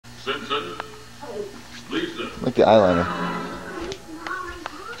Simpson. Lisa. Like the eyeliner.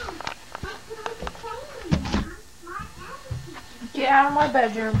 Get out of my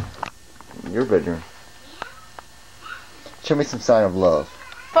bedroom. Your bedroom. Show me some sign of love.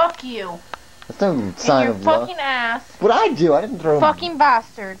 Fuck you. That's no sign and of your love. fucking ass. What I do? I didn't throw him. Fucking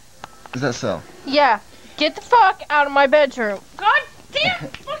bastard. Is that so? Yeah. Get the fuck out of my bedroom. God damn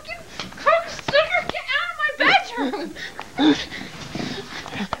fucking cocksucker, get out of my bedroom.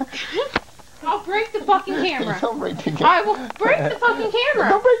 I'll break the fucking camera. Don't break the camera. I will break the fucking camera.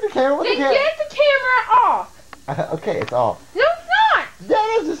 Don't break the camera. What Then the camera? get the camera off. Okay, it's off. No, it's not. Yeah,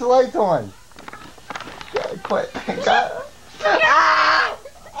 it is. Just the lights on. Yeah, quit. God. Ow!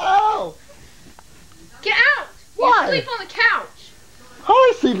 Oh! Get out. Why? You sleep on the couch. How are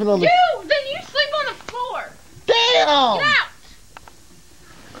you sleeping on the... Then you sleep on the floor. Damn! Get out.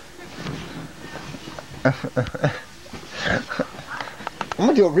 I'm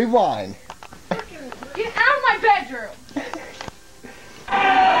gonna do a rewind. Get out of my bedroom.